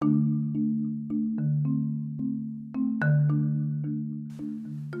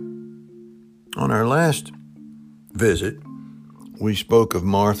On our last visit, we spoke of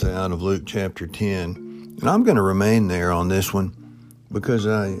Martha out of Luke chapter 10, and I'm going to remain there on this one because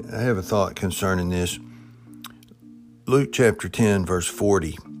I have a thought concerning this. Luke chapter 10, verse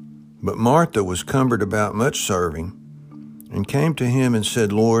 40. But Martha was cumbered about much serving, and came to him and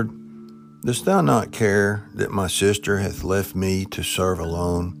said, Lord, dost thou not care that my sister hath left me to serve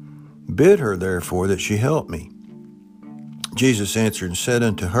alone? Bid her therefore that she help me. Jesus answered and said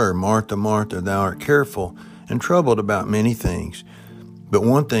unto her, Martha, Martha, thou art careful and troubled about many things, but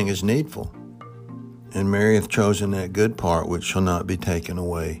one thing is needful. And Mary hath chosen that good part which shall not be taken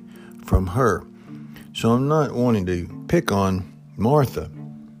away from her. So I'm not wanting to pick on Martha,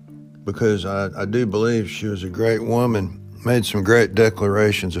 because I do believe she was a great woman, made some great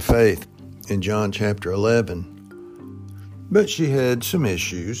declarations of faith in John chapter 11. But she had some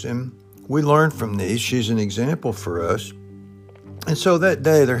issues, and we learn from these. She's an example for us. And so that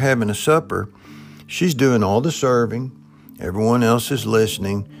day they're having a supper. She's doing all the serving. Everyone else is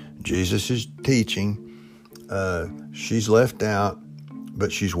listening. Jesus is teaching. She's left out,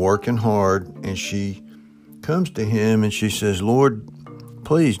 but she's working hard. And she comes to him and she says, Lord,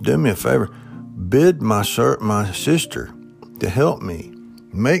 please do me a favor. Bid my sister to help me.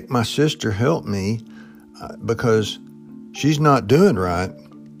 Make my sister help me because she's not doing right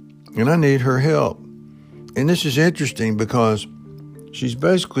and I need her help. And this is interesting because she's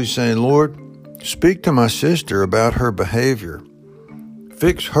basically saying, Lord, speak to my sister about her behavior.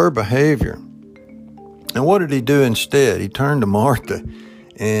 Fix her behavior. And what did he do instead? He turned to Martha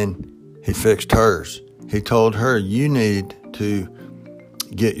and he fixed hers. He told her, you need to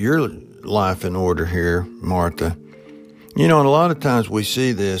get your life in order here, Martha. You know, and a lot of times we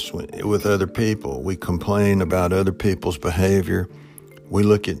see this with other people. We complain about other people's behavior. We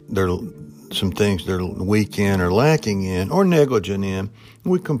look at some things they're weak in or lacking in or negligent in.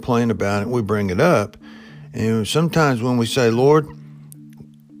 We complain about it. We bring it up. And sometimes when we say, Lord,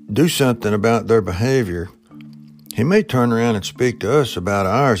 do something about their behavior, he may turn around and speak to us about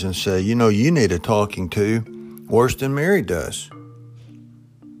ours and say, you know, you need a talking to worse than Mary does.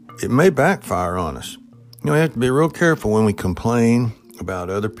 It may backfire on us. You know, we have to be real careful when we complain about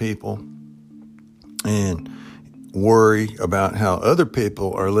other people and worry about how other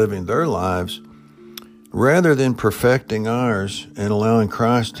people are living their lives rather than perfecting ours and allowing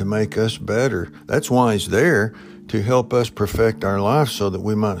Christ to make us better. That's why he's there, to help us perfect our lives so that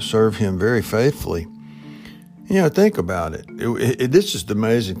we might serve him very faithfully. You know, think about it. This is the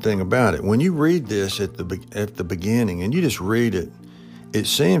amazing thing about it. When you read this at the beginning and you just read it, it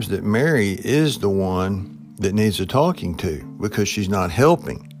seems that Mary is the one that needs a talking to because she's not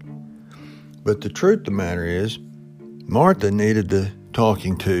helping. But the truth of the matter is, Martha needed the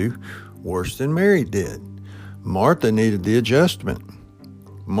talking to worse than Mary did. Martha needed the adjustment.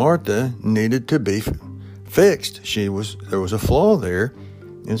 Martha needed to be fixed. There was a flaw there.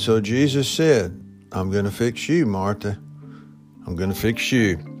 And so Jesus said, I'm going to fix you, Martha. I'm going to fix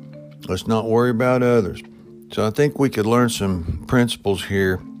you. Let's not worry about others. So I think we could learn some principles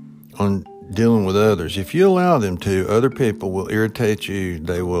here on dealing with others. If you allow them to, other people will irritate you.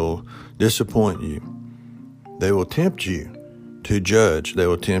 They will disappoint you. They will tempt you to judge. They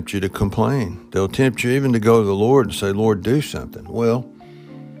will tempt you to complain. They'll tempt you even to go to the Lord and say, Lord, do something. Well,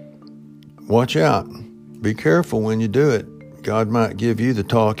 watch out. Be careful when you do it. God might give you the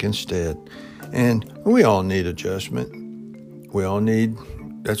talk instead. And we all need adjustment.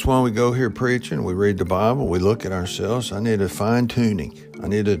 That's why we go here preaching. We read the Bible. We look at ourselves. I need a fine tuning. I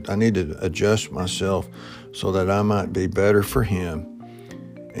need to adjust myself so that I might be better for him.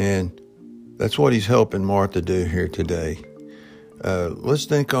 And that's what he's helping Martha do here today. Let's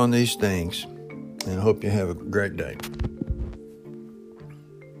think on these things, and I hope you have a great day.